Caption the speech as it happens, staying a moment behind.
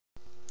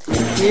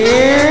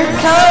Here it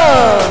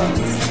comes!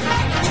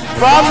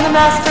 From the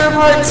Master of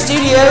Heart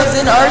Studios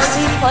in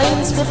RC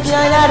Plains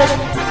 59 Attic,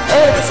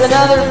 it's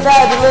another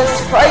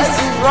fabulous Price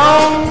is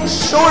Wrong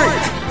short!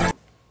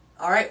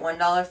 Alright,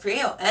 $1 for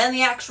you. And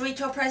the actual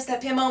retail price of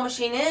that pinball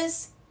machine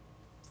is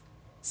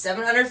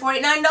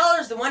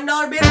 $749. The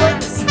 $1 bid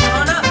works. Come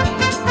on up.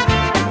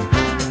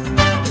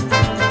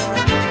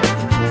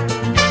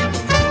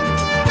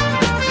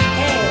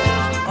 Hey,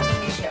 welcome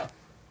to the show.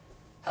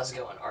 How's it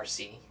going,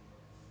 RC?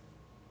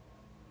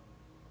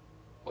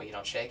 What, you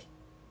don't shake?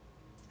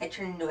 I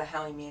turned into a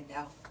Howie man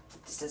now.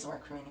 It just doesn't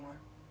work for me anymore.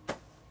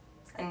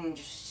 I need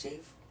to just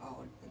shave. Oh,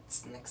 it's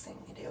the next thing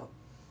we do.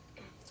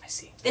 I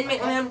see. Then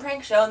make my own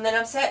prank show, and then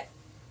I'm set.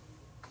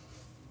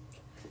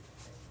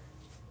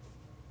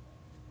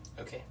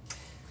 Okay.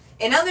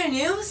 In other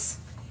news,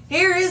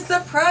 here is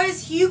the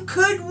prize you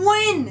could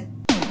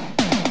win!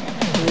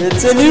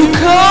 It's a new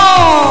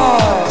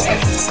car!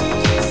 Yes!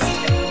 Yes!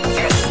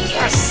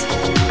 Yes!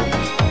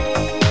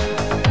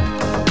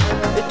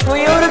 The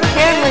Toyota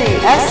Camry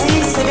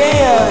SE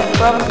Sedan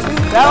from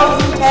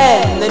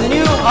 2010. The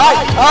new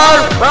hot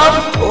car from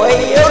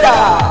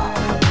Toyota.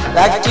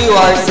 Back to you,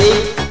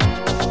 RC.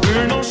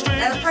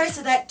 Now the price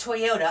of that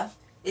Toyota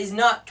is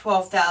not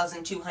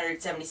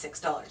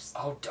 $12,276.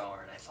 Oh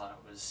darn, I thought it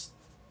was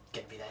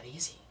gonna be that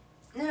easy.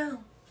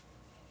 No.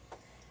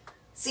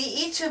 See,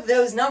 each of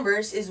those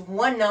numbers is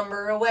one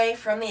number away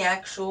from the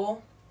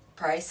actual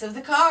price of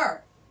the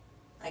car.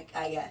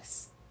 I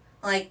guess.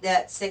 Like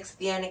that 6 at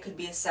the end, it could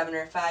be a 7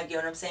 or a 5, you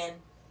know what I'm saying?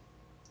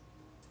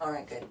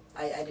 Alright, good.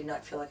 I did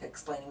not feel like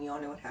explaining. We all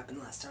know what happened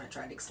last time I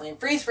tried to explain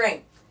freeze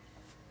frame.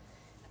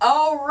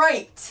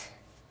 Alright.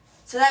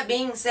 So that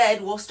being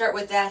said, we'll start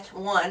with that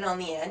 1 on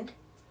the end.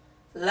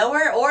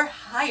 Lower or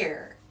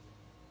higher?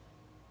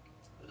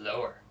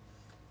 Lower.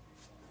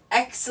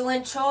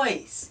 Excellent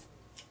choice.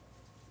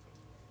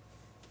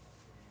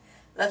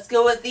 Let's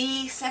go with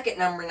the second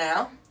number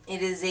now.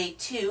 It is a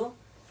 2.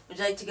 Would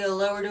you like to go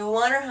lower to a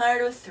 1 or higher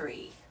to a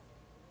 3?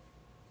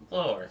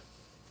 Lower.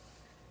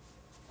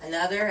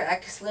 Another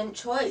excellent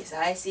choice.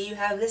 I see you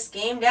have this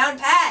game down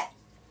pat.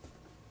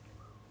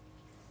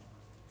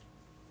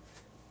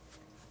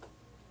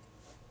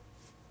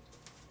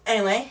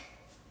 Anyway,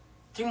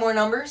 3 more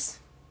numbers.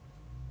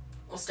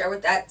 We'll start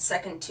with that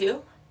second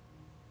 2.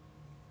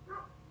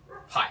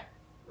 Higher.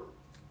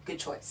 Good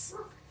choice.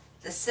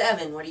 The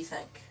 7, what do you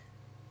think?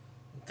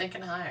 I'm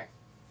thinking higher.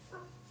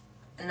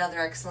 Another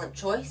excellent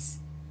choice.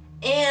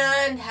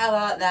 And how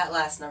about that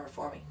last number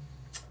for me?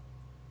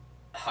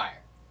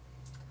 Higher.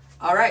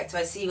 Alright, so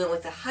I see you went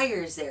with the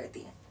higher's there at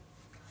the end.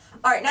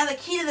 Alright, now the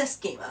key to this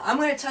game. I'm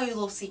going to tell you a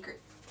little secret.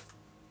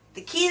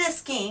 The key to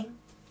this game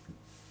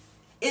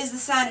is the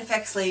sound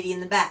effects lady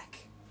in the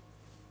back,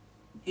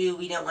 who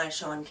we don't want to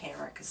show on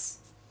camera because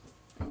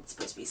it's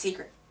supposed to be a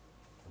secret.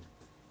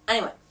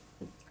 Anyway,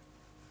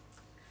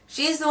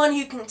 she's the one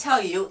who can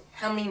tell you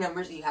how many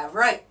numbers you have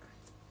right.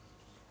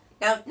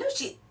 Now,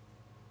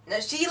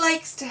 she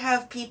likes to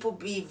have people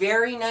be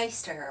very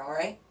nice to her,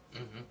 alright?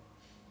 Mm-hmm.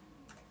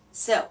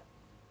 So,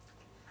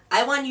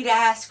 I want you to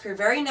ask her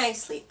very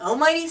nicely,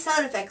 Almighty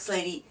Sound Effects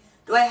Lady,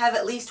 do I have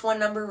at least one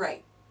number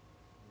right?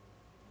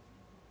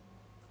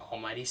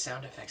 Almighty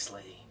Sound Effects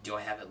Lady, do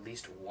I have at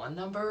least one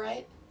number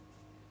right?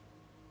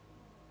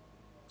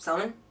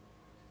 Someone?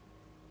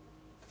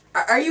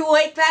 Are you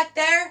awake back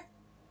there?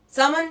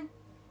 Someone?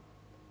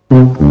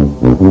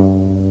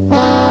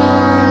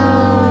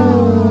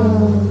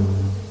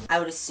 I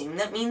would assume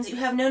that means you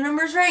have no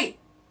numbers right.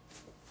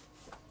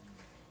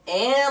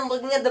 And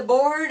looking at the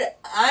board,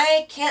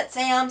 I can't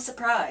say I'm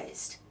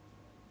surprised.